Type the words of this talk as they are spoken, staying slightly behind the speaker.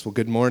Well,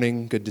 good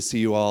morning. Good to see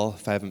you all.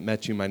 If I haven't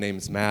met you, my name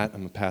is Matt.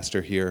 I'm a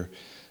pastor here,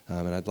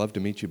 and I'd love to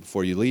meet you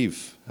before you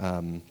leave.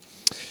 One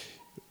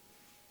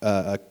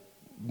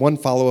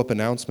follow-up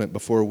announcement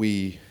before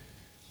we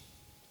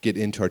get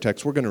into our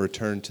text. We're going to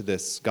return to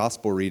this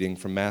gospel reading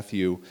from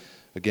Matthew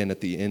again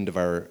at the end of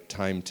our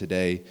time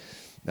today.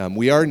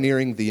 We are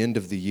nearing the end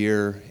of the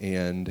year,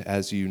 and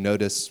as you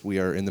notice, we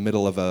are in the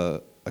middle of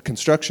a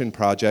construction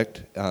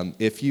project.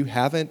 If you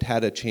haven't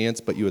had a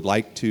chance, but you would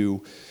like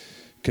to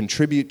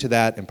contribute to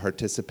that and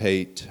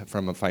participate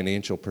from a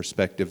financial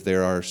perspective,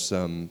 there are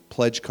some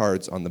pledge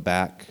cards on the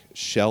back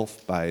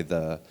shelf by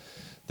the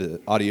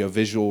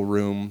audio-visual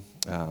room.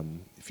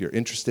 If you're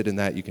interested in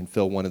that, you can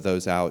fill one of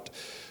those out.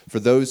 For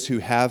those who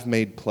have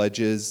made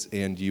pledges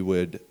and you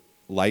would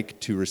like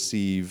to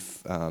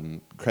receive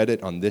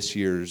credit on this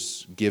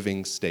year's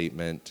giving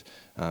statement,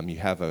 you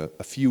have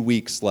a few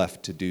weeks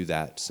left to do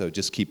that, so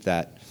just keep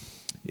that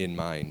in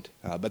mind.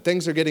 But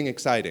things are getting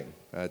exciting.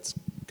 It's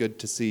good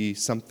to see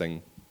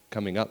something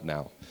coming up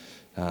now.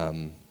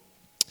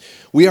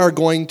 We are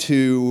going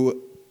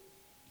to,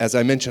 as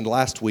I mentioned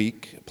last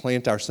week,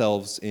 plant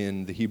ourselves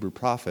in the Hebrew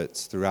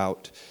prophets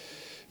throughout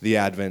the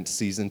Advent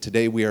season.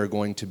 Today we are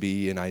going to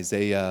be in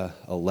Isaiah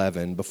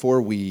 11.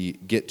 Before we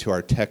get to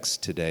our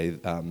text today,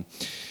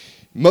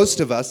 most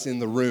of us in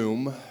the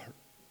room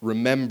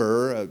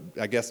remember,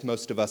 I guess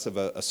most of us of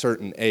a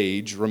certain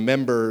age,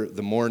 remember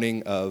the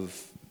morning of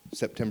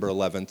September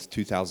 11th,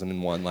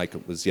 2001, like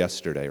it was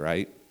yesterday,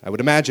 right? I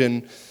would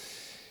imagine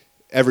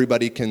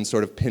everybody can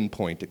sort of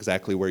pinpoint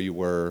exactly where you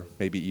were,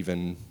 maybe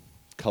even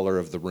color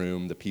of the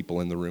room, the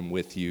people in the room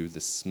with you,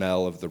 the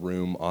smell of the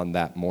room on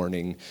that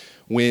morning,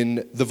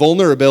 when the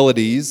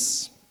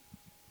vulnerabilities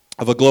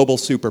of a global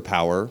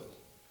superpower,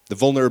 the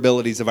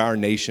vulnerabilities of our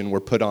nation were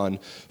put on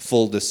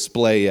full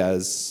display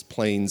as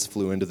planes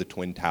flew into the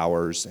Twin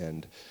Towers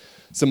and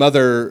some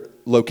other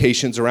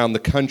locations around the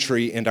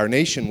country, and our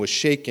nation was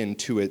shaken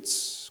to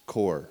its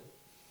core.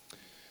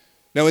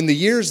 Now, in the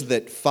years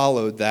that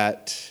followed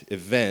that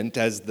event,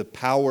 as the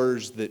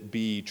powers that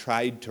be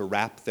tried to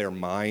wrap their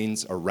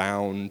minds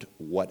around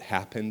what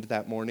happened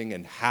that morning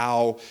and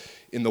how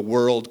in the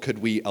world could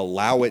we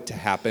allow it to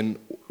happen,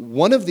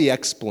 one of the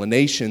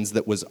explanations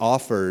that was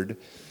offered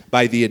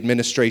by the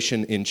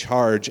administration in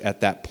charge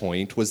at that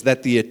point was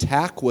that the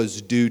attack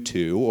was due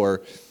to,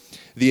 or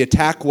the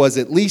attack was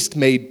at least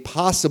made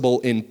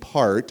possible in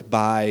part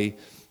by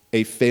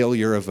a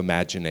failure of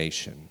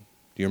imagination.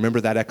 Do you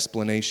remember that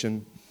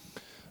explanation?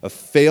 A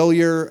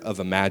failure of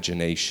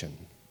imagination.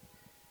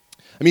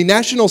 I mean,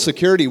 national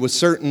security was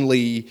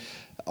certainly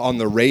on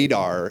the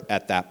radar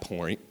at that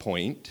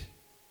point.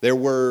 There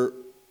were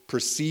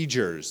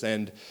procedures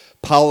and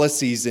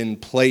policies in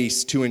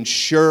place to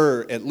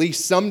ensure at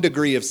least some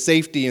degree of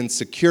safety and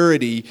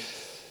security,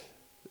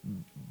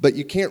 but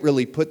you can't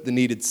really put the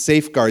needed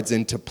safeguards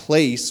into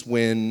place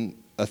when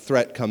a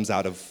threat comes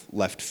out of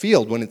left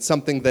field, when it's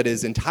something that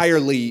is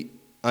entirely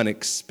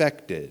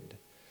unexpected.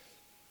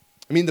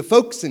 I mean, the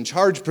folks in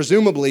charge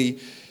presumably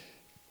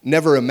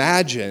never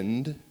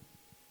imagined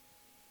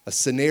a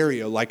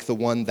scenario like the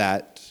one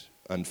that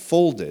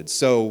unfolded.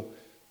 So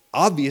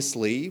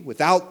obviously,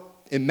 without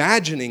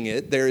imagining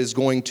it, there is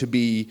going to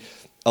be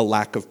a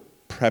lack of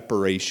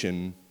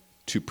preparation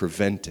to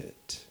prevent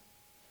it.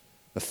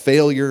 A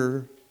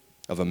failure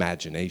of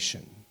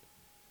imagination.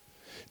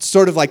 It's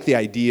sort of like the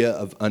idea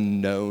of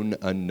unknown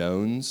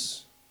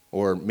unknowns,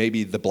 or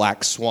maybe the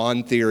black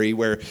swan theory,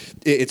 where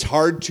it's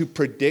hard to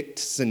predict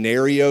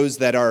scenarios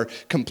that are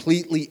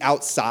completely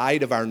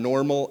outside of our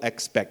normal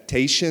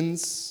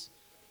expectations.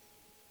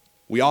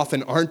 We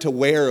often aren't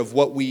aware of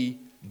what we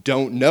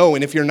don't know,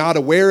 and if you're not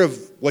aware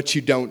of what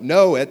you don't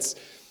know, it's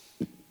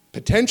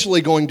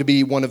potentially going to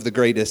be one of the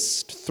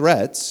greatest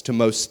threats to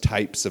most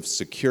types of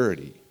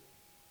security.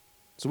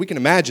 So we can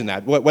imagine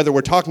that, whether we're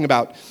talking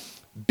about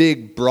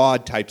big,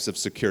 broad types of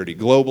security,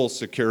 global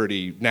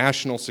security,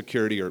 national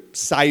security, or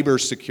cyber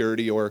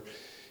security, or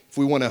if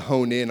we want to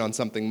hone in on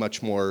something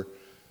much more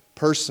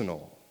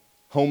personal,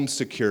 home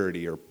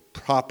security or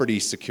property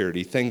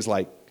security, things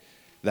like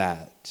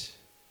that.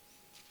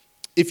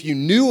 If you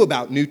knew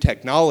about new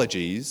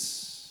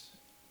technologies,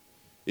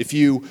 if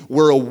you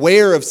were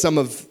aware of some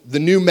of the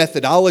new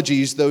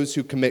methodologies those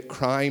who commit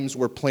crimes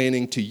were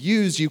planning to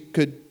use, you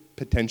could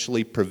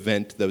potentially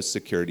prevent those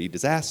security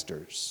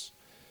disasters.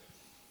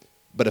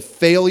 But a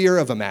failure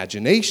of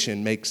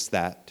imagination makes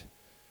that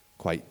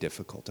quite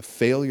difficult. A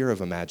failure of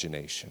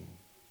imagination.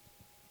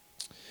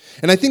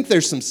 And I think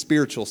there's some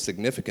spiritual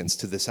significance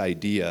to this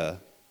idea,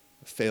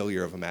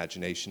 failure of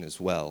imagination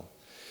as well.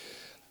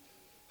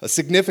 A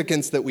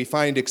significance that we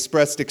find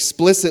expressed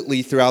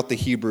explicitly throughout the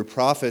Hebrew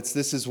prophets.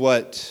 This is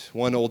what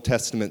one Old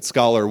Testament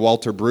scholar,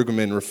 Walter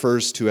Brueggemann,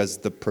 refers to as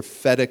the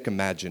prophetic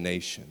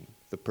imagination.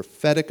 The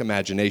prophetic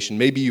imagination.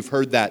 Maybe you've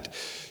heard that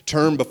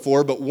term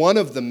before, but one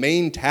of the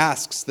main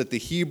tasks that the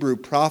Hebrew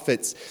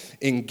prophets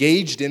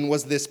engaged in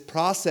was this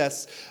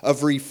process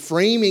of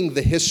reframing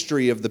the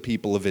history of the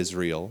people of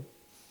Israel,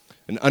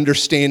 an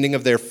understanding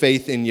of their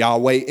faith in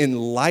Yahweh in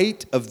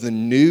light of the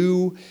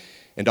new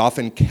and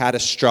often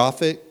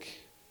catastrophic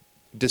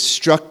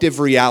destructive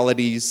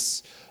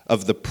realities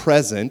of the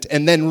present,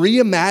 and then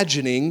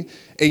reimagining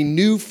a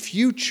new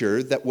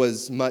future that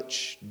was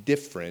much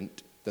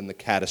different than the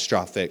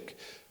catastrophic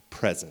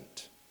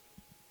present.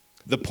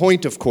 The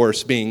point, of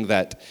course, being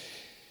that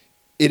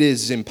it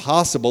is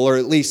impossible, or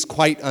at least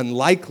quite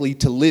unlikely,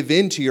 to live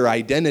into your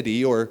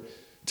identity or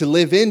to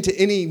live into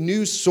any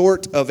new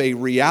sort of a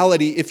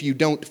reality if you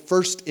don't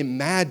first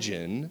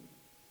imagine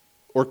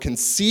or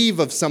conceive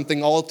of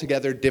something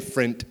altogether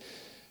different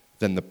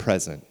than the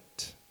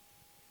present.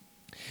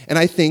 And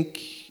I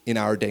think in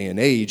our day and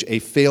age, a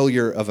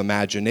failure of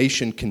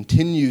imagination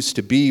continues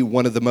to be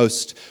one of the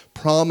most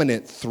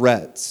prominent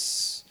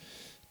threats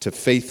to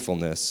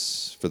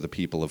faithfulness for the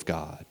people of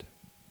God.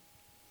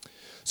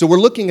 So we're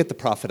looking at the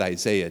prophet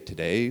Isaiah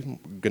today.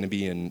 We're going to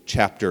be in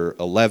chapter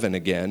 11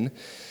 again.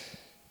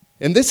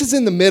 And this is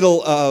in the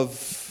middle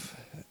of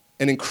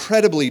an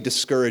incredibly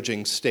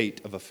discouraging state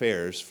of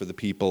affairs for the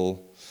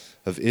people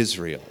of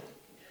Israel,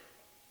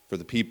 for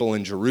the people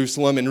in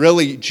Jerusalem, and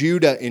really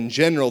Judah in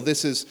general.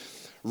 This is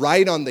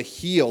right on the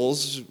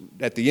heels,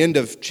 at the end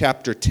of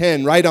chapter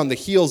 10, right on the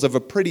heels of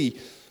a pretty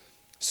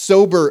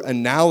sober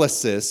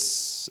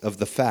analysis of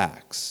the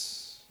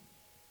facts.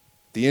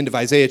 The end of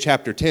Isaiah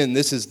chapter 10,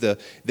 this is the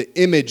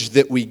image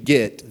that we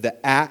get.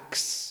 The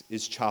axe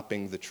is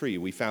chopping the tree.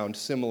 We found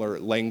similar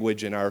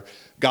language in our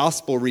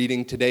gospel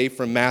reading today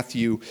from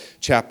Matthew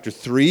chapter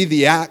 3.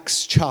 The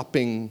axe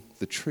chopping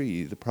the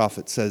tree. The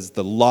prophet says,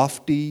 the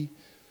lofty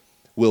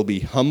will be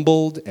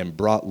humbled and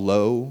brought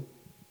low.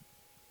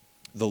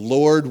 The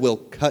Lord will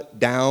cut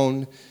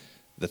down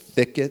the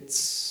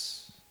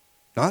thickets,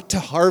 not to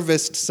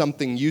harvest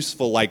something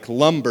useful like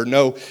lumber.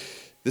 No,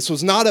 this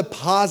was not a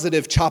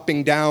positive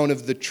chopping down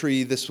of the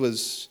tree. This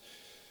was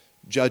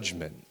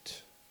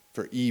judgment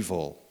for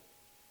evil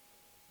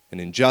and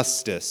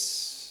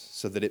injustice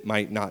so that it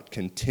might not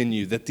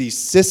continue, that these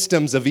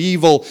systems of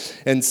evil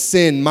and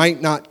sin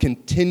might not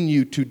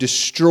continue to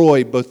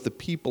destroy both the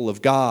people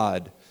of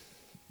God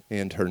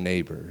and her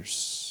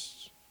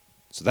neighbors.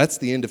 So that's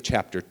the end of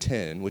chapter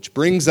 10, which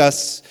brings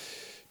us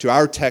to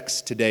our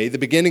text today, the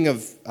beginning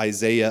of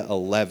Isaiah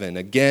 11.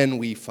 Again,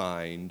 we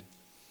find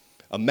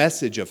a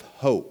message of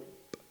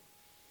hope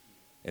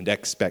and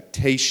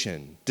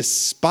expectation,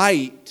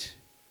 despite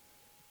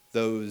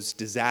those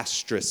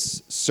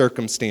disastrous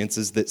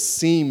circumstances that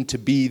seem to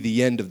be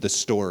the end of the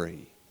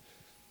story.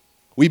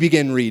 We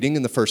begin reading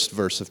in the first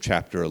verse of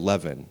chapter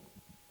 11.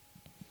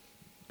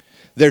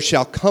 There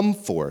shall come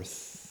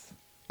forth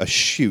a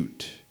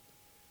shoot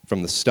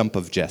from the stump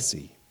of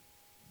Jesse,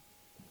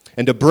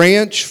 and a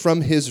branch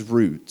from his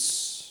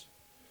roots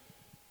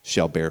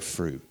shall bear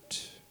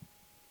fruit.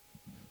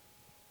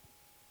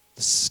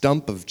 The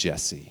stump of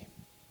Jesse.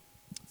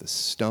 The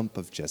stump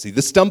of Jesse.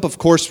 The stump, of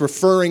course,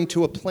 referring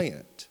to a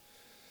plant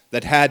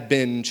that had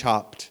been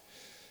chopped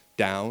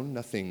down.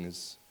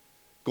 Nothing's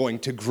going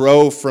to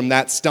grow from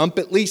that stump,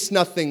 at least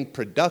nothing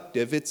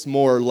productive. It's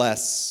more or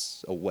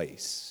less a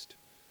waste.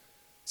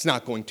 It's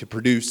not going to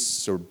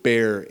produce or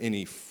bear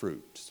any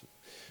fruit.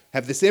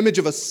 Have this image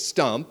of a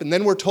stump, and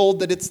then we're told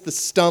that it's the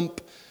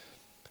stump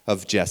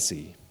of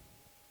Jesse.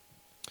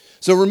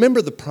 So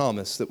remember the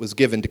promise that was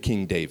given to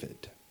King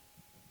David.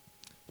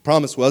 The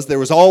promise was there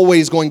was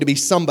always going to be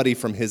somebody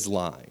from his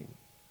line.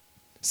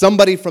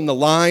 Somebody from the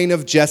line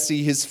of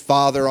Jesse, his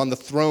father, on the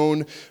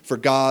throne for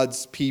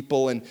God's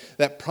people. And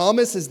that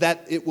promise is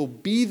that it will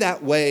be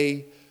that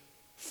way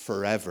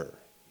forever.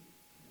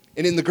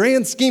 And in the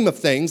grand scheme of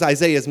things,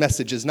 Isaiah's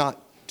message is not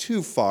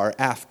too far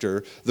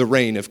after the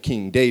reign of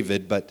King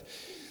David. But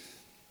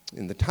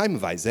in the time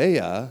of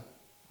Isaiah,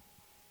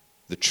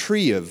 the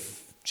tree of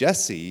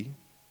Jesse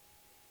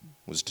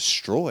was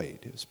destroyed.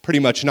 It was pretty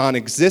much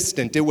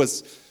non-existent. It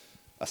was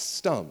a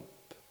stump.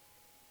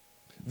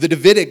 The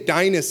Davidic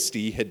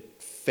dynasty had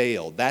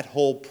failed. That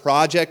whole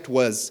project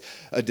was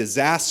a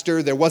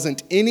disaster. There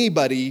wasn't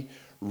anybody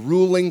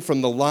ruling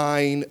from the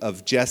line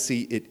of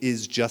Jesse. It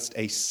is just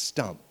a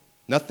stump.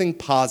 Nothing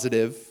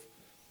positive,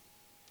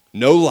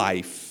 no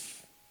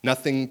life,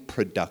 nothing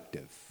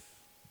productive.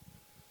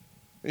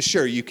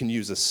 Sure, you can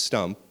use a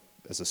stump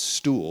as a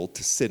stool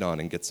to sit on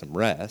and get some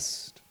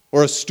rest,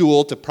 or a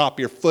stool to prop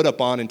your foot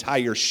up on and tie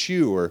your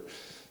shoe or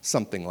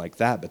something like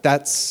that, but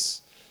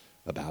that's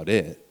about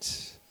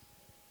it.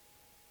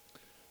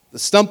 The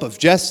stump of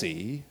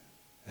Jesse,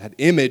 that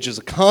image, is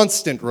a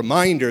constant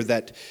reminder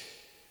that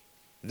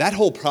that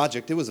whole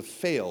project, it was a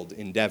failed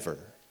endeavor.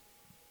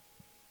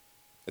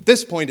 At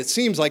this point, it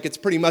seems like it's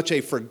pretty much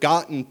a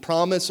forgotten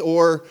promise,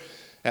 or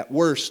at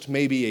worst,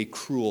 maybe a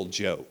cruel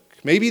joke.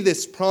 Maybe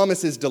this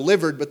promise is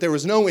delivered, but there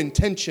was no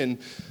intention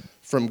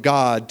from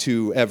God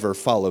to ever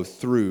follow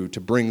through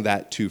to bring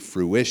that to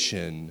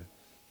fruition.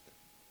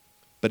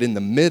 But in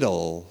the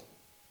middle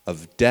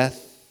of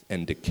death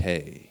and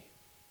decay,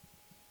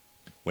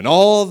 when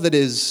all that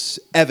is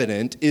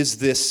evident is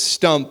this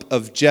stump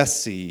of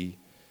Jesse,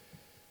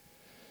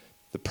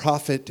 the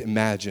prophet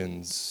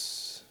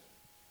imagines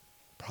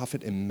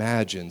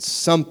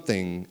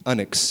something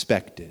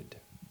unexpected.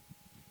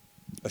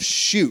 a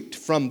shoot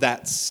from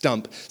that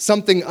stump,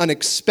 something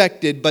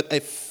unexpected, but a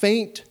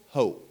faint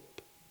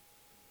hope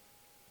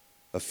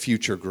of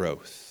future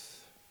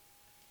growth,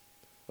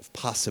 of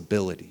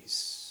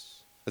possibilities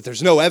that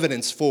there's no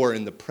evidence for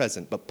in the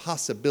present, but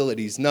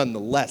possibilities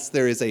nonetheless.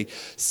 There is a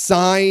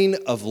sign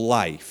of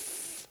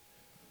life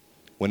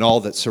when all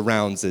that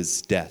surrounds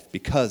is death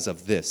because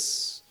of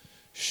this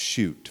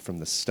shoot from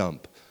the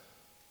stump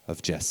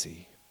of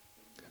Jesse.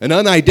 An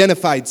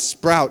unidentified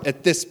sprout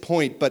at this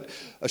point, but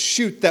a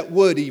shoot that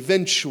would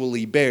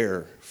eventually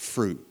bear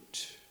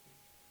fruit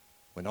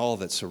when all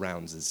that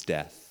surrounds is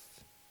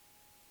death.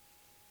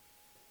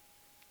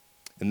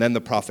 And then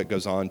the prophet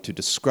goes on to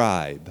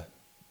describe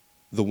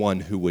the one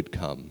who would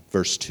come.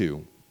 Verse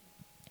 2.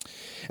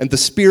 And the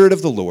Spirit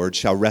of the Lord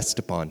shall rest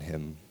upon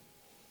him,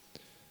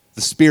 the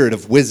Spirit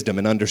of wisdom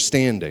and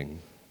understanding,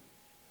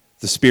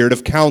 the Spirit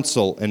of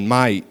counsel and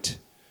might,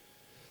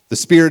 the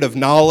Spirit of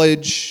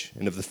knowledge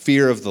and of the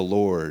fear of the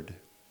Lord.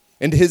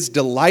 And his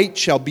delight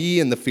shall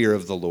be in the fear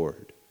of the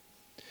Lord.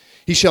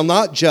 He shall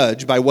not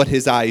judge by what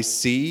his eyes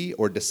see,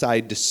 or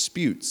decide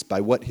disputes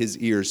by what his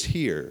ears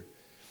hear.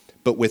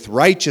 But with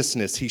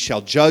righteousness he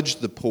shall judge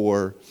the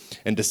poor,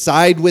 and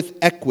decide with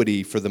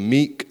equity for the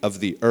meek of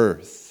the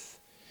earth.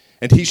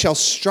 And he shall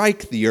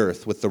strike the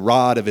earth with the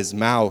rod of his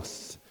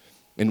mouth,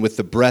 and with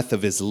the breath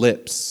of his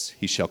lips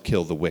he shall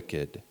kill the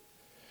wicked.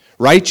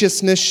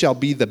 Righteousness shall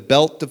be the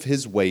belt of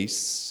his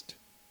waist,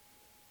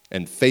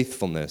 and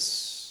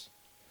faithfulness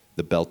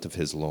the belt of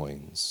his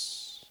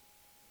loins.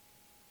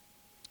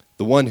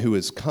 The one who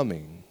is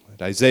coming,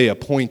 that Isaiah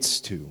points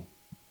to,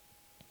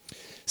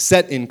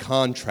 set in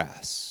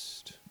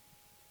contrast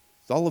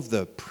with all of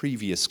the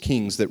previous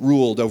kings that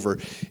ruled over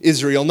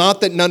Israel.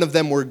 Not that none of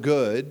them were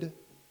good,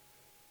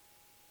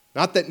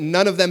 not that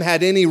none of them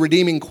had any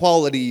redeeming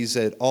qualities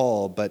at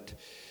all, but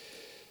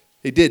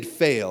they did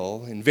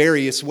fail in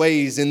various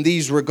ways in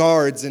these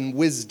regards: in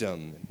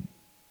wisdom,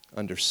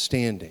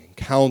 understanding,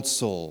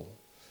 counsel,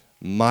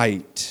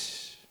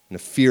 might, and a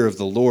fear of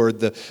the Lord,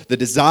 the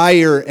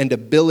desire and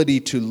ability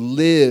to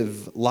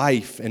live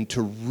life and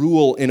to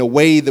rule in a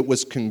way that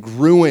was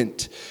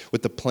congruent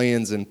with the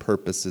plans and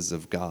purposes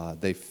of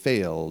God. They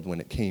failed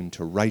when it came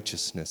to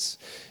righteousness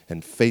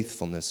and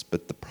faithfulness,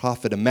 but the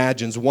prophet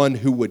imagines one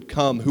who would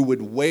come, who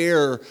would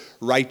wear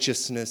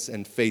righteousness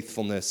and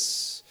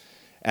faithfulness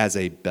as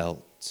a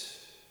belt.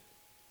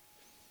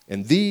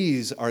 And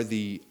these are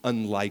the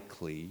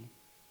unlikely,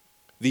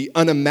 the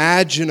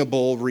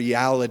unimaginable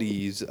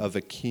realities of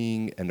a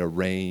king and a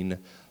reign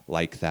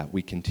like that.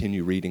 We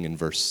continue reading in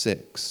verse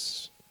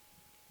 6.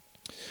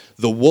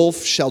 The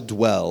wolf shall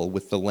dwell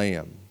with the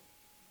lamb,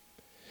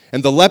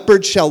 and the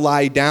leopard shall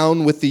lie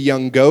down with the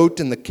young goat,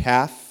 and the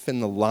calf and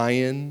the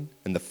lion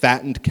and the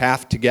fattened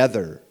calf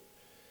together,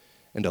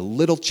 and a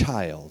little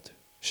child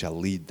shall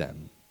lead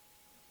them.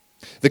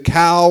 The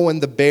cow and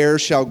the bear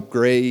shall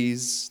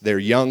graze, their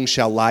young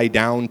shall lie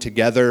down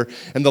together,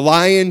 and the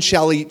lion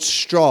shall eat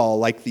straw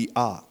like the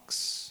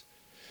ox.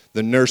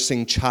 The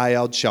nursing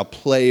child shall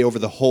play over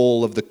the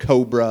hole of the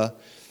cobra,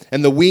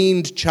 and the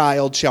weaned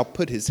child shall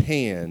put his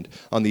hand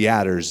on the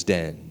adder's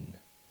den.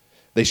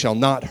 They shall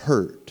not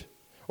hurt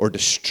or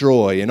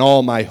destroy in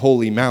all my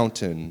holy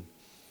mountain,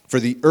 for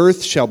the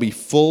earth shall be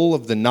full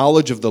of the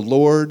knowledge of the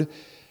Lord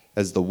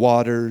as the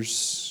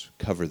waters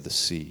cover the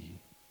sea.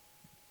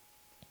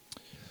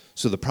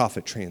 So the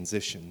prophet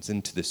transitions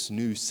into this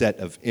new set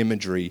of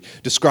imagery,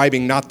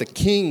 describing not the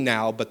king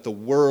now, but the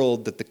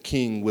world that the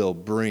king will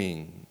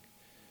bring.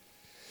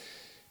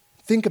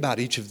 Think about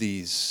each of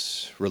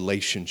these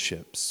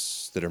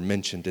relationships that are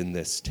mentioned in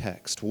this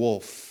text: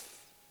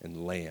 wolf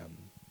and lamb,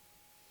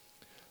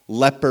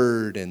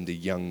 leopard and the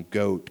young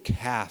goat,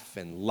 calf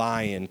and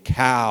lion,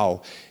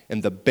 cow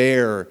and the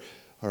bear,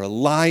 or a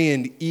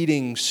lion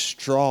eating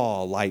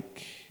straw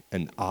like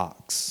an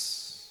ox.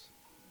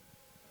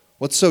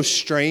 What's so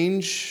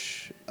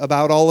strange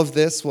about all of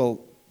this?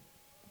 Well,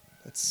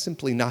 that's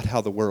simply not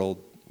how the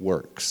world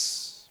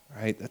works,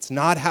 right? That's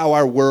not how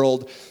our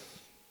world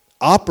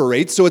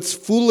operates. So it's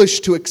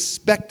foolish to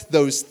expect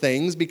those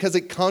things because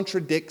it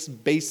contradicts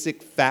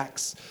basic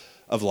facts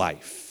of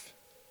life.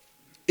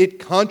 It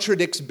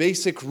contradicts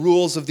basic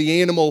rules of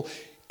the animal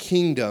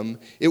kingdom.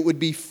 It would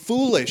be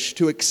foolish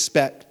to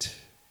expect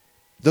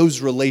those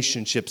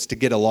relationships to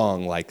get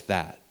along like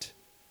that.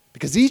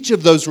 Because each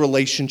of those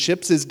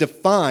relationships is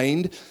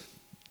defined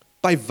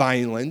by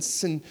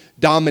violence and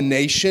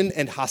domination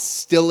and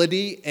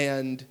hostility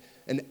and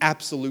an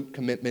absolute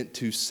commitment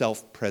to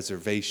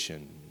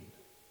self-preservation.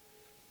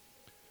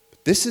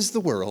 But this is the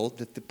world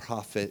that the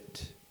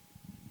prophet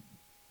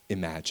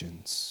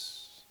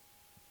imagines.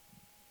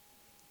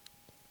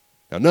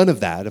 Now, none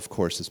of that, of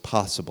course, is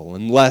possible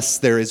unless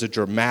there is a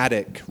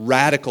dramatic,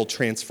 radical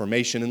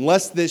transformation,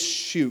 unless this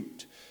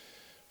shoot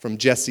from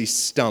Jesse's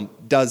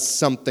stump does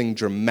something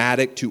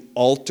dramatic to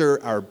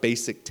alter our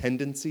basic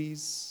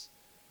tendencies,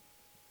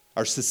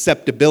 our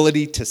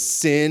susceptibility to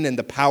sin and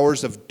the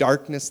powers of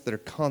darkness that are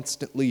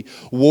constantly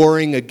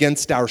warring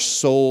against our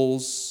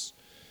souls.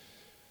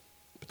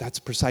 But that's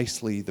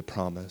precisely the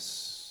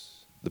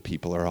promise the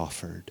people are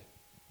offered.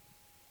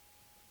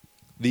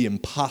 the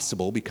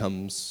impossible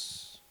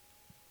becomes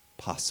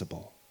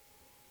possible.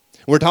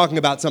 We're talking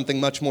about something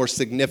much more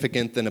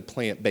significant than a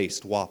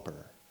plant-based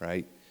Whopper,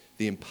 right?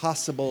 The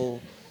impossible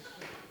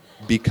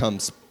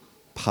becomes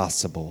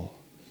possible.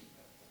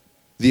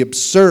 The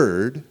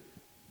absurd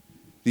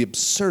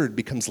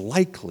becomes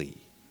likely.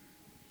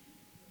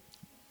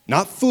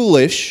 Not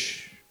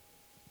foolish,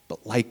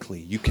 but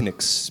likely. You can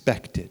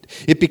expect it.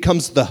 It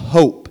becomes the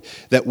hope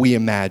that we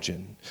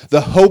imagine,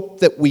 the hope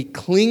that we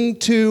cling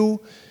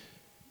to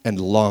and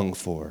long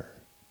for.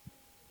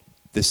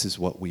 This is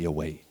what we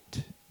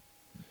await.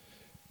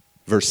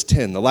 Verse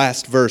 10, the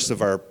last verse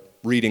of our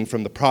reading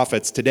from the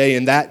prophets today.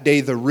 In that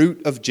day, the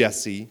root of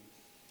Jesse,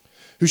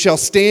 who shall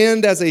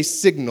stand as a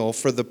signal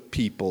for the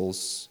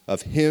peoples,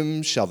 of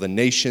him shall the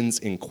nations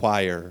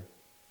inquire,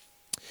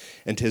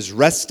 and his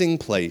resting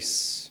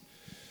place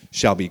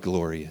shall be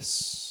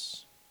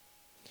glorious.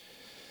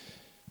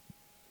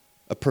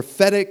 A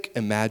prophetic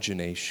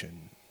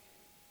imagination,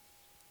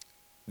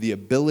 the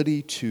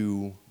ability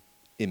to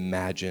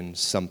imagine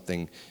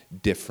something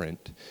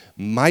different,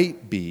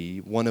 might be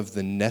one of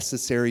the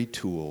necessary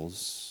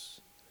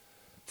tools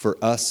for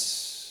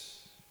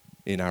us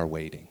in our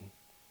waiting.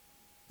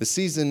 The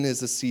season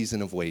is a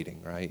season of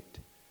waiting, right?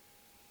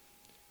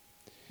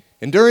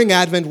 And during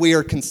Advent, we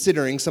are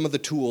considering some of the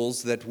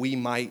tools that we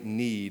might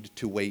need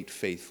to wait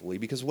faithfully,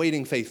 because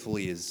waiting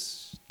faithfully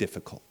is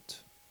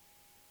difficult.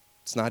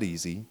 It's not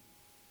easy.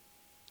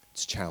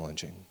 It's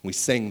challenging. We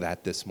sang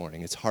that this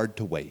morning. It's hard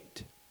to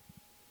wait.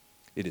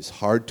 It is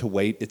hard to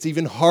wait. It's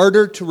even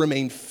harder to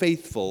remain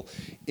faithful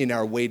in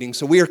our waiting.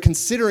 So we are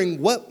considering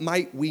what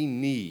might we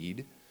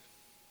need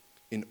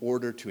in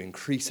order to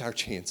increase our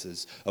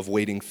chances of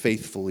waiting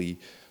faithfully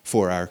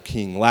for our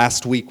King.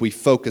 Last week we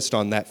focused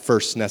on that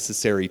first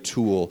necessary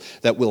tool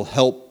that will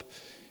help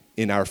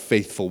in our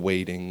faithful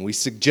waiting. We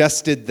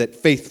suggested that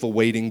faithful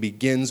waiting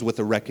begins with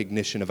a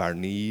recognition of our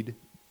need.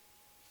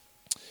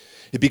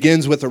 It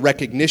begins with a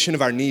recognition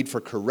of our need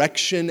for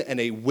correction and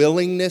a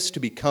willingness to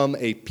become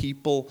a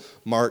people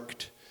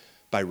marked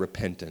by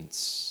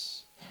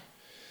repentance.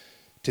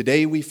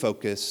 Today we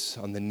focus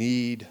on the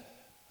need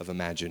of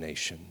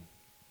imagination.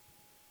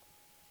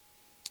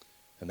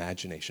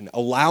 Imagination,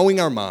 allowing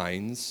our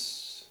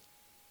minds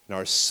and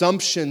our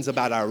assumptions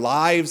about our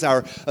lives,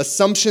 our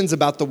assumptions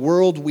about the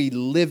world we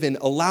live in,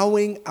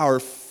 allowing our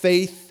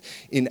faith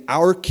in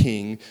our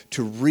King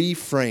to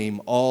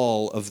reframe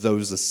all of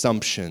those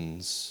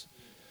assumptions,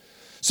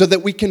 so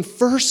that we can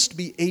first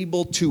be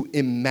able to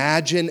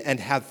imagine and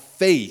have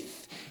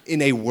faith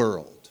in a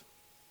world.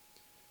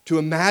 To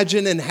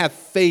imagine and have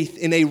faith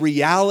in a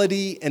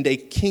reality and a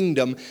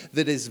kingdom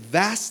that is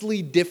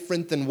vastly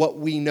different than what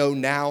we know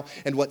now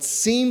and what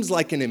seems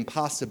like an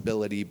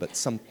impossibility, but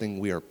something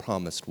we are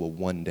promised will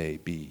one day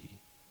be.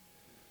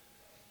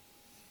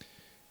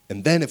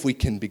 And then if we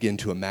can begin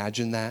to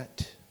imagine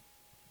that,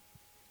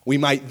 we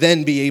might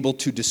then be able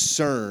to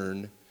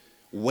discern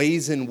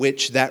ways in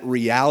which that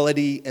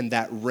reality and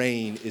that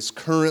reign is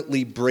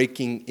currently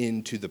breaking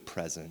into the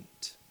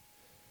present.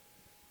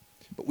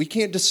 But we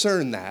can't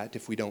discern that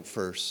if we don't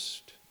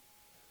first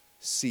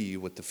see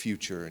what the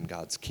future in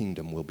God's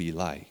kingdom will be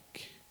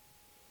like.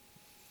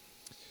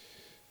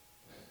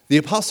 The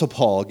Apostle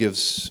Paul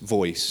gives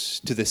voice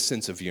to this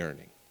sense of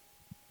yearning,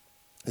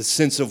 this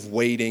sense of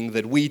waiting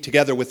that we,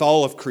 together with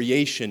all of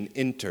creation,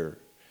 enter.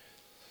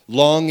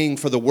 Longing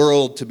for the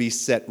world to be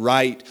set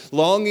right,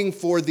 longing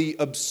for the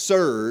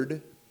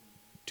absurd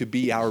to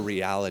be our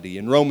reality.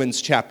 In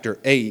Romans chapter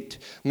 8,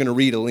 I'm going to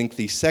read a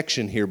lengthy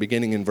section here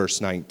beginning in verse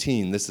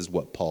 19. This is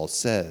what Paul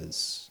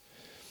says.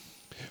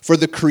 For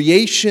the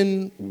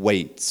creation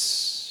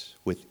waits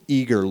with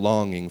eager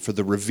longing for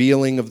the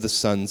revealing of the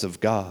sons of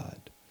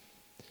God.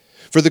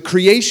 For the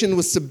creation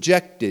was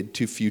subjected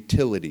to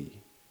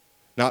futility,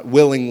 not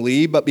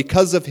willingly, but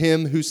because of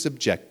him who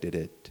subjected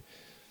it,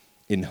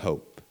 in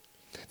hope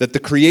that the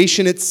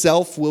creation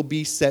itself will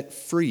be set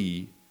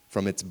free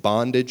from its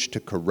bondage to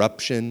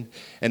corruption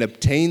and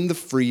obtain the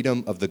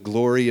freedom of the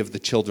glory of the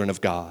children of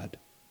God.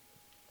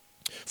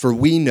 For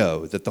we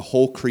know that the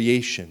whole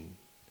creation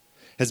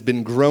has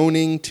been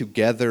groaning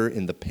together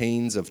in the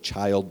pains of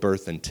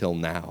childbirth until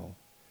now.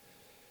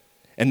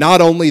 And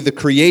not only the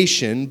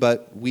creation,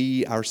 but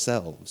we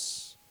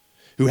ourselves,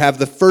 who have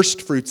the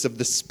first fruits of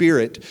the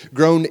Spirit,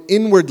 groan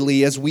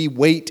inwardly as we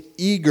wait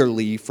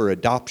eagerly for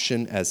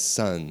adoption as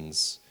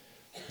sons,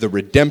 the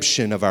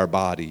redemption of our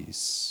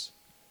bodies.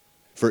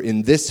 For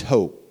in this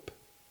hope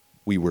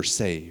we were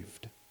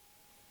saved.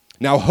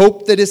 Now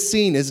hope that is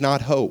seen is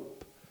not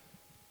hope,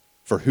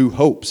 for who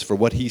hopes for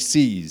what he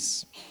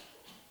sees?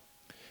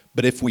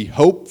 But if we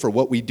hope for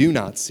what we do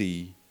not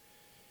see,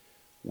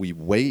 we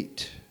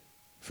wait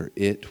for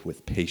it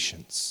with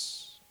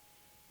patience.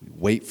 We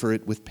wait for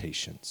it with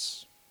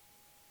patience.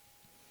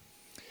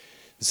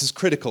 This is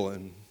critical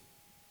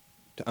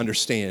to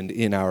understand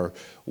in our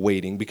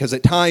waiting, because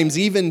at times,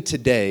 even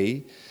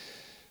today,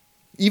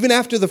 even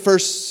after the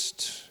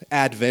first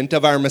advent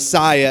of our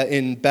Messiah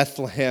in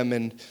Bethlehem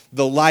and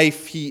the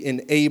life he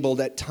enabled,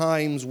 at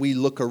times we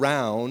look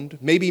around,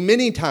 maybe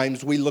many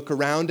times we look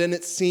around, and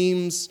it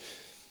seems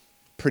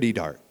pretty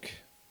dark.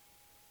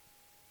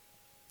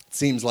 It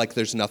seems like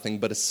there's nothing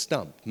but a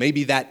stump.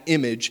 Maybe that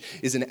image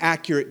is an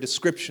accurate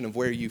description of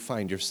where you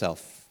find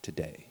yourself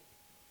today.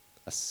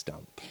 A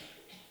stump.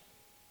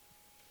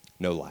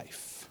 No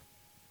life.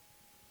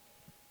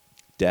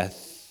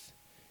 Death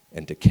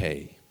and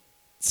decay.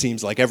 It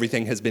seems like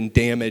everything has been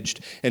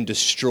damaged and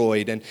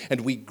destroyed,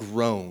 and we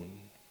groan.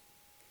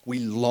 We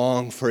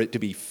long for it to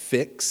be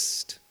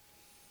fixed,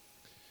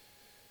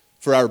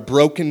 for our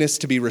brokenness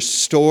to be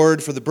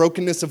restored, for the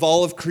brokenness of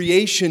all of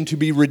creation to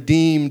be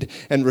redeemed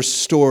and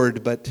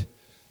restored. But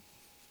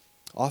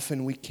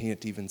often we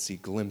can't even see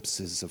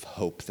glimpses of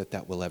hope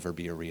that will ever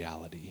be a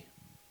reality.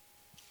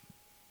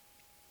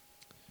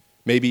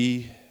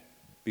 Maybe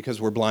because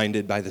we're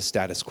blinded by the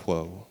status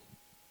quo,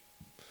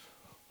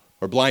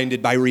 or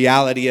blinded by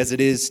reality as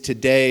it is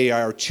today,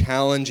 our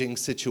challenging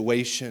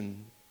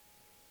situation.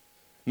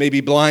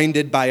 Maybe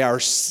blinded by our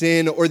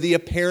sin or the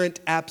apparent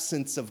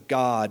absence of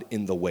God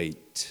in the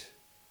wait.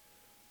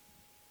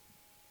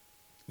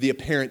 The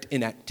apparent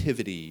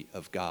inactivity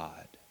of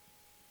God.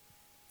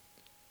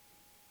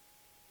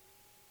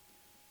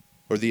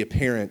 Or the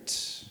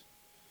apparent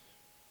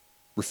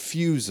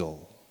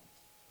refusal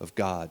of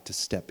God to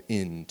step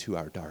into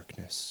our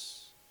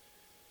darkness,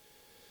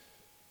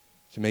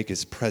 to make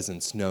his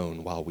presence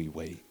known while we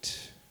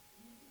wait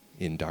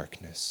in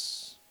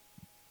darkness.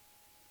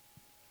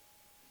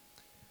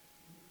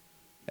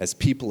 As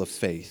people of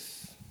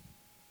faith,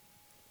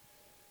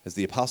 as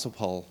the Apostle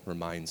Paul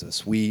reminds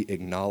us, we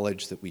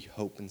acknowledge that we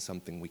hope in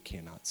something we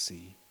cannot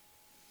see.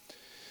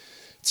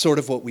 It's sort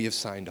of what we have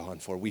signed on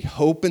for. We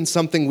hope in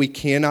something we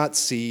cannot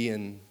see,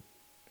 and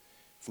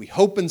if we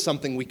hope in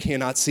something we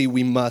cannot see,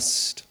 we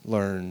must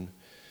learn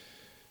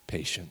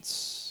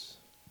patience.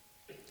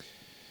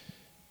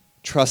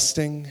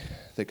 Trusting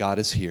that God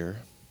is here.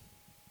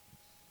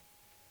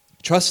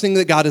 Trusting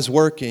that God is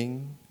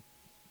working,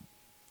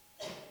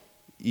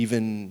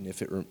 even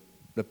if it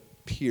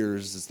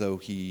appears as though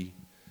he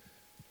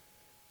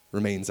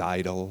remains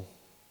idle.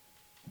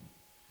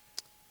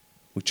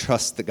 We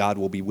trust that God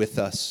will be with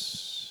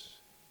us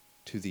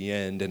to the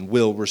end and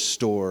will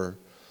restore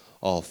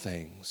all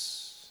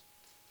things.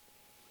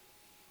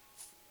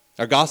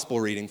 Our gospel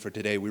reading for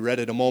today, we read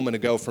it a moment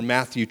ago from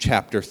Matthew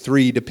chapter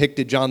 3,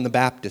 depicted John the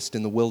Baptist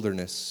in the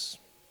wilderness,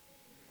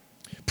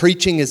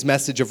 preaching his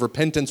message of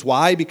repentance.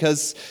 Why?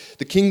 Because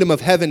the kingdom of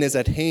heaven is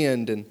at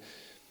hand. And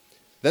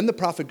then the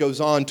prophet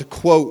goes on to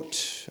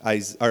quote,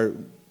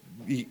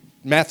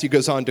 Matthew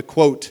goes on to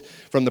quote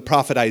from the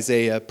prophet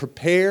Isaiah,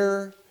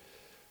 "Prepare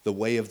the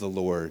way of the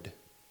Lord,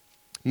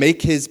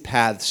 make his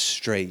paths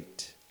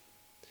straight."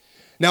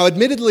 Now,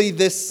 admittedly,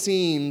 this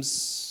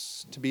seems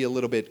to be a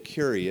little bit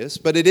curious,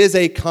 but it is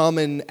a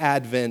common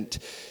Advent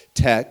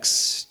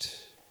text.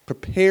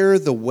 Prepare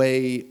the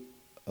way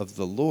of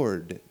the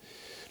Lord.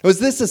 Now, is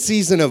this a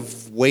season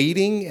of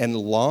waiting and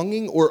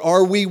longing, or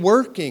are we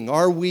working?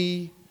 Are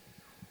we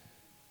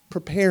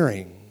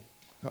preparing?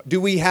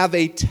 Do we have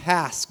a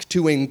task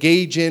to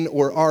engage in,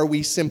 or are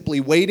we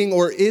simply waiting?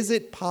 Or is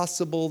it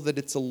possible that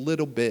it's a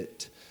little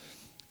bit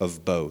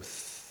of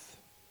both?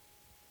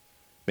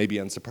 Maybe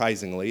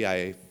unsurprisingly,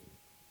 I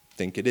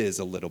think it is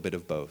a little bit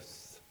of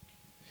both.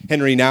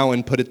 Henry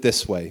Nouwen put it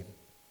this way.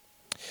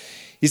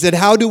 He said,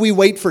 "How do we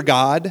wait for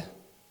God?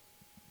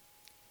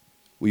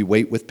 We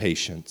wait with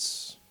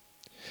patience.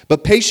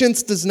 But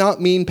patience does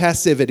not mean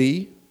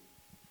passivity.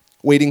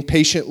 Waiting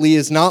patiently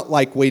is not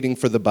like waiting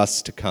for the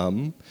bus to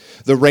come,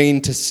 the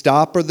rain to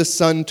stop, or the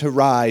sun to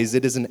rise.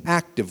 It is an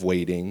active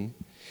waiting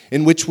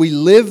in which we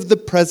live the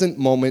present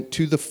moment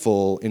to the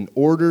full in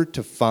order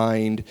to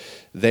find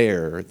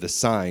there the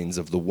signs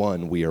of the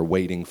one we are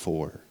waiting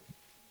for."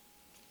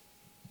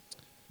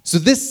 So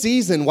this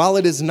season, while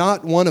it is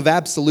not one of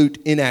absolute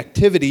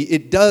inactivity,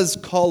 it does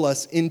call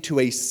us into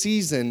a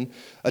season,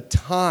 a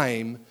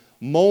time,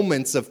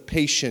 moments of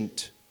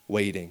patient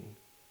waiting.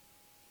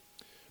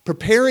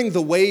 Preparing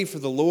the way for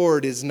the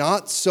Lord is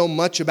not so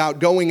much about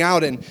going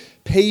out and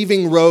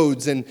paving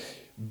roads and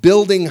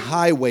building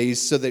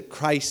highways so that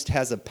Christ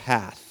has a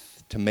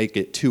path to make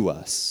it to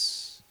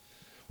us.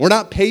 We're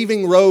not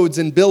paving roads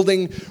and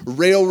building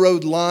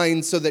railroad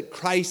lines so that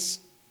Christ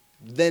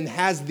then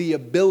has the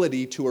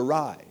ability to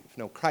arrive.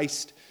 No,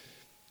 Christ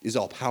is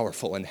all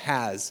powerful and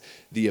has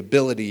the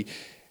ability.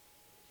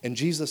 And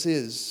Jesus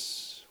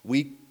is.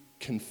 We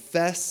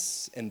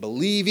confess and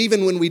believe,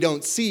 even when we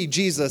don't see,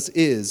 Jesus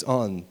is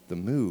on the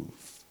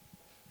move.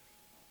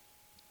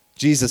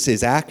 Jesus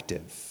is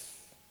active.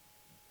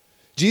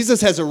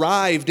 Jesus has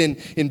arrived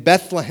in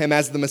Bethlehem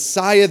as the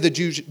Messiah the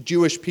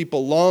Jewish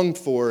people longed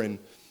for, and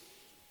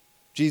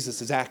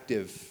Jesus is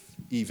active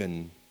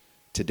even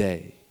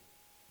today,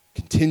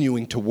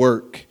 continuing to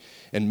work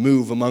and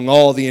move among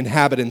all the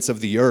inhabitants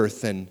of the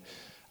earth, and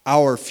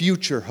our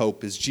future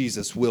hope is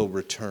Jesus will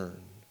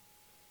return.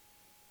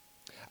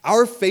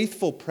 Our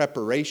faithful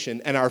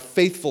preparation and our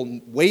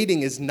faithful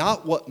waiting is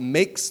not what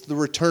makes the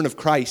return of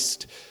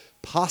Christ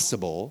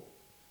possible.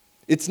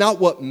 It's not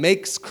what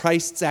makes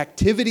Christ's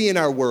activity in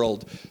our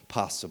world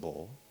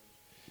possible.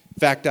 In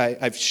fact,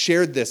 I've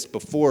shared this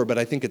before, but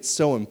I think it's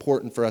so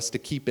important for us to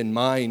keep in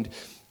mind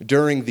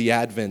during the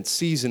Advent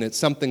season. It's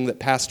something that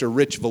Pastor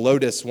Rich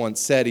Villodas once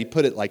said. He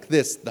put it like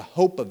this: the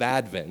hope of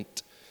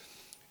Advent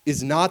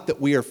is not that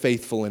we are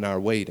faithful in our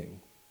waiting.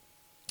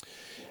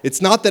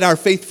 It's not that our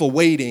faithful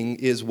waiting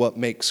is what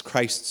makes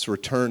Christ's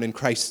return and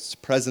Christ's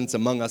presence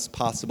among us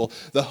possible.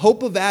 The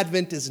hope of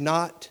Advent is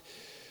not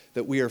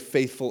that we are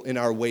faithful in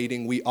our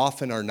waiting. We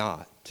often are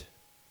not.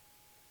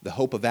 The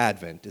hope of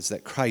Advent is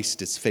that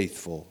Christ is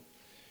faithful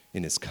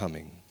in his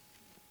coming.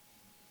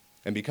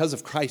 And because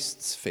of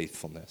Christ's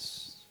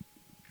faithfulness,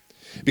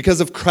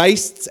 because of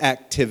Christ's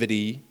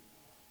activity,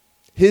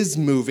 his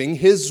moving,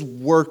 his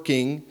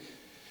working,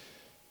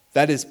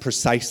 that is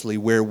precisely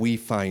where we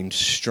find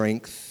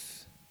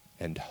strength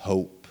and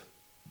hope,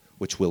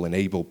 which will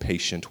enable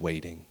patient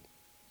waiting.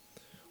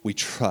 We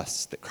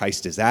trust that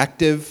Christ is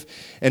active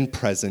and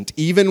present,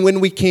 even when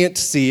we can't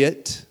see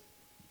it,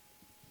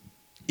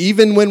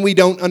 even when we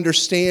don't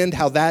understand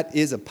how that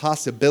is a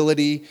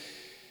possibility,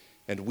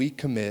 and we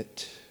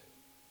commit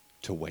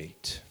to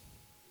wait.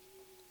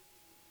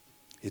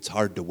 It's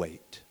hard to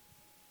wait.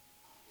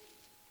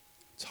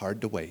 It's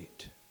hard to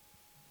wait.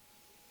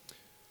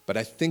 But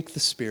I think the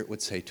Spirit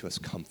would say to us,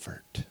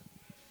 comfort.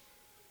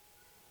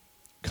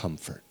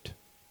 Comfort.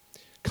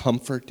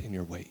 Comfort in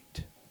your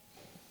wait.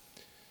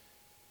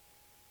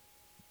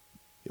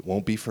 It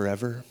won't be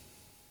forever.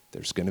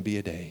 There's going to be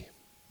a day.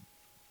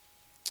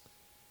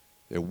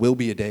 There will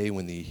be a day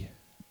when the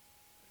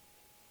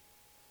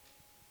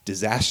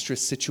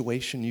disastrous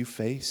situation you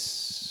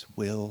face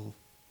will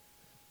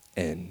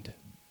end.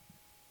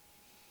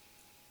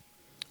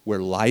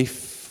 Where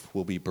life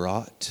will be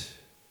brought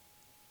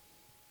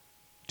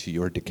to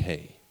your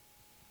decay.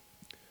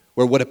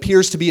 Where what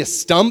appears to be a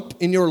stump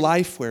in your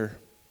life, where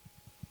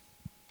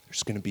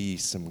there's going to be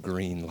some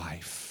green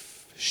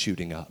life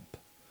shooting up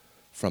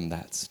from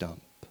that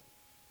stump.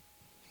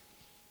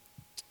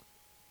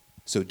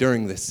 So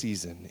during this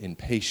season, in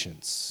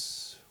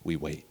patience, we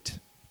wait.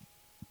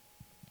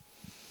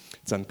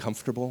 It's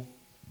uncomfortable,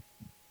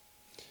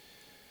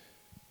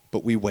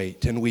 but we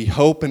wait, and we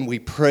hope and we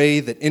pray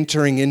that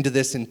entering into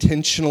this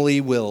intentionally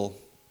will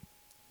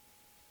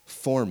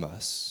form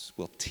us,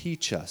 will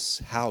teach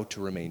us how to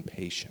remain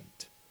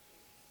patient.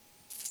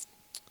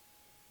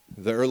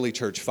 The early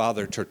church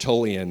father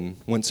Tertullian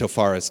went so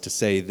far as to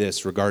say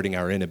this regarding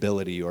our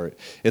inability, or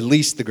at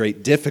least the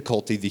great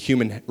difficulty the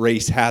human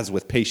race has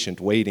with patient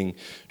waiting.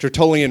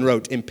 Tertullian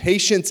wrote,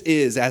 "Impatience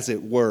is, as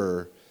it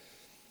were,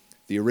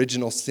 the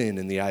original sin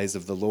in the eyes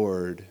of the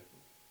Lord.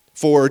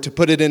 For, to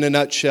put it in a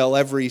nutshell,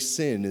 every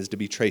sin is to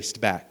be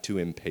traced back to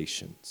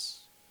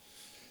impatience."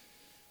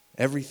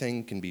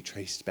 Everything can be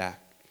traced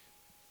back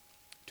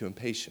to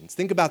impatience.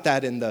 Think about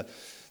that in the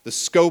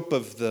scope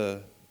of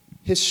the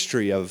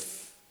history of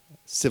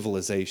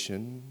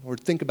civilization, or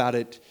think about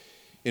it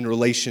in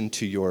relation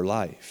to your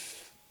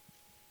life.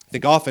 I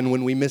think often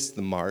when we miss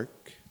the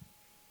mark,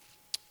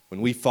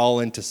 when we fall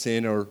into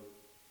sin, or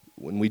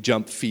when we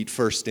jump feet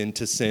first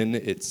into sin,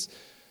 it's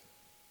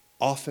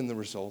often the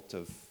result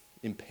of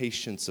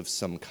impatience of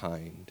some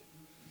kind.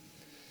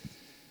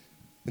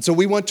 And so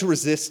we want to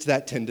resist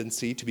that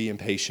tendency to be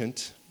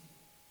impatient.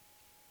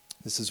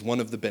 This is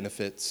one of the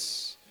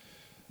benefits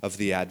of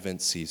the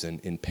Advent season.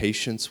 In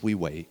patience we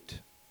wait,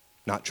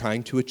 not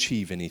trying to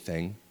achieve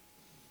anything,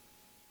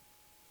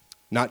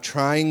 not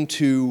trying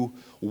to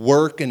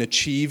work and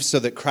achieve so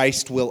that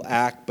Christ will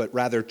act, but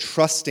rather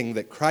trusting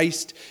that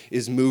Christ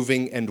is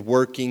moving and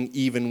working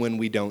even when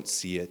we don't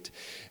see it.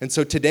 And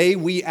so today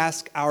we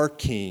ask our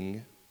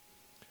King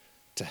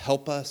to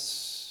help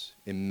us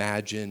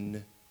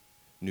imagine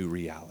new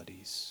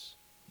realities,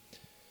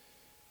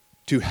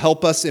 to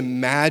help us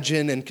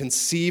imagine and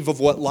conceive of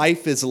what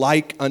life is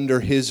like under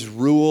his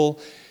rule,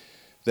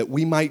 that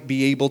we might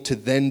be able to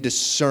then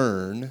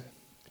discern,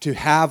 to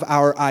have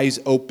our eyes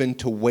open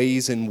to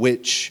ways in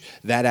which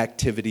that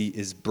activity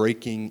is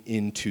breaking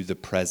into the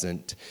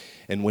present.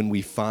 And when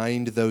we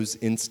find those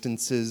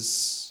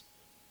instances,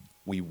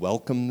 we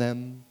welcome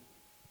them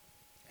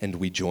and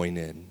we join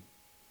in.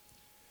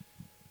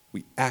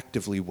 We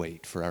actively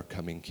wait for our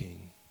coming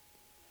King.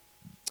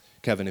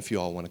 Kevin, if you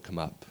all want to come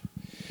up.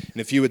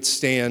 And if you would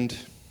stand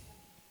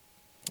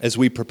as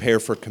we prepare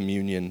for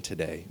communion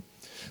today.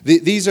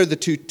 These are the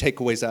two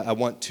takeaways I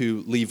want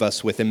to leave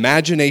us with: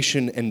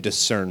 imagination and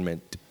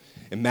discernment.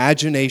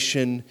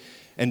 Imagination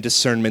and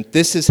discernment.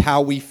 This is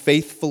how we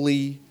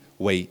faithfully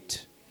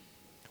wait.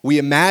 We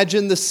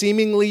imagine the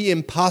seemingly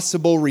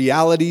impossible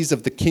realities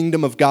of the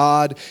kingdom of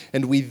God,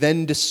 and we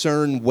then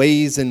discern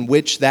ways in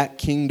which that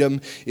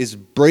kingdom is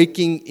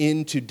breaking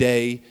in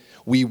today.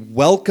 We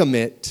welcome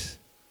it,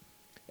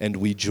 and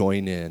we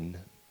join in.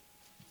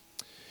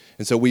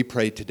 And so we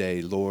pray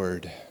today,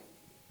 Lord,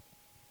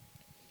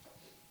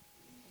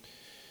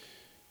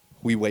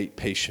 we wait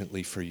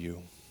patiently for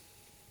you.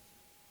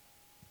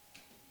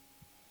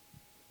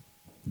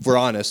 If we're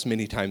honest,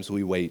 many times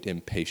we wait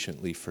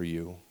impatiently for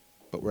you,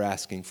 but we're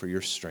asking for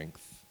your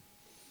strength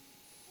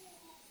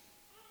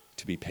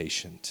to be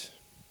patient.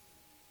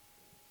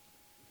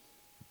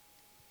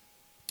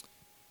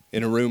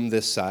 In a room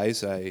this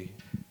size, I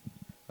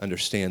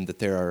understand that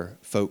there are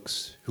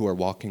folks who are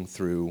walking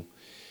through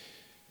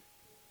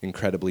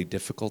incredibly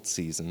difficult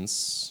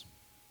seasons,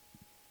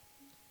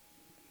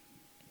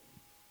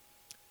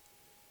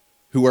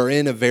 who are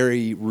in a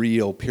very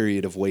real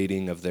period of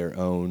waiting of their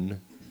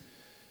own.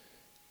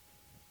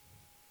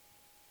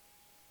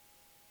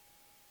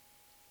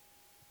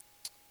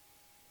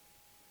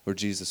 Lord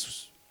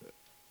Jesus,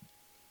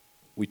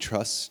 we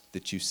trust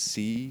that you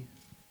see,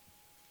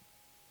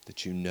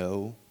 that you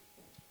know,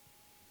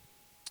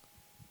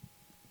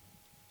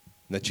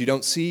 that you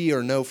don't see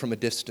or know from a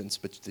distance,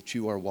 but that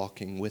you are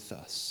walking with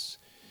us.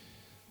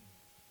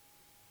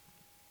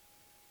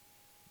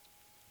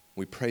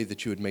 We pray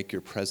that you would make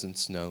your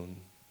presence known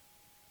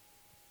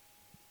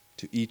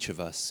to each of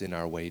us in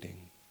our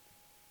waiting.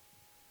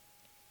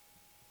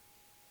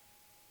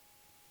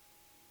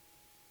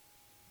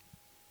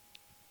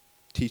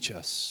 Teach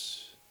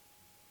us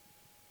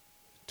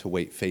to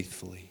wait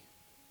faithfully.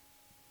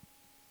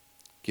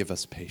 Give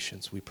us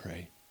patience, we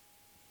pray.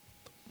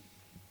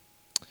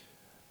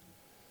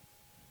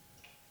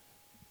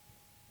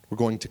 We're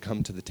going to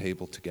come to the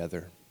table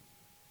together.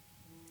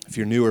 If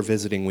you're new or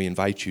visiting, we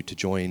invite you to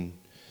join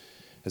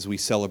as we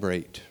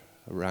celebrate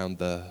around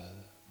the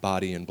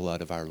body and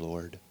blood of our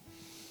Lord.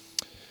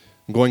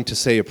 I'm going to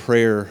say a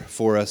prayer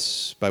for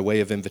us by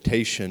way of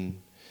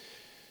invitation.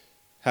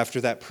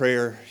 After that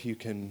prayer, you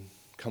can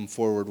come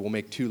forward. We'll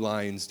make 2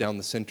 lines down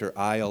the center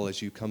aisle.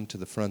 As you come to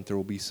the front, there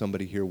will be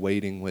somebody here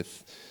waiting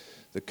with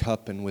the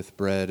cup and with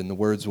bread, and the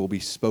words will be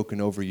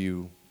spoken over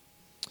you.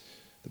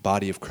 The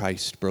body of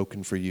Christ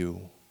broken for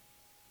you,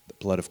 the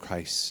blood of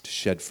Christ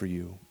shed for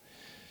you.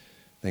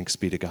 Thanks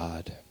be to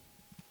God.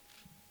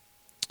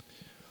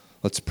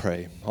 Let's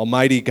pray.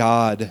 Almighty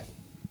God,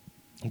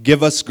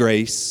 give us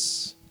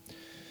grace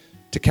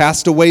to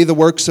cast away the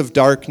works of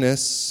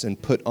darkness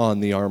and put on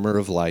the armor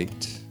of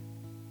light.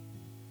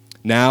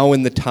 Now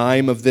in the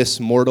time of this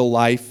mortal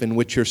life in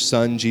which your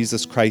Son,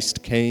 Jesus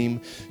Christ,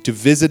 came to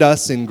visit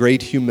us in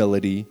great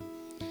humility,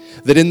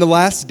 that in the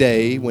last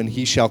day, when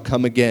he shall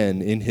come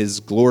again in his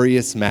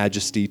glorious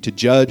majesty to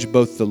judge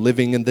both the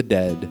living and the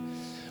dead,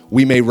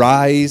 we may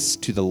rise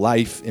to the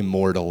life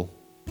immortal.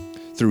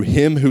 Through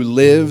him who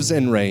lives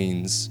and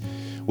reigns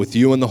with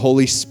you and the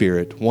Holy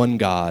Spirit, one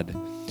God,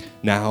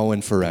 now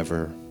and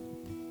forever.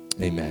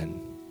 Amen.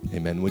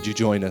 Amen. Would you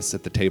join us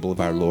at the table of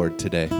our Lord today?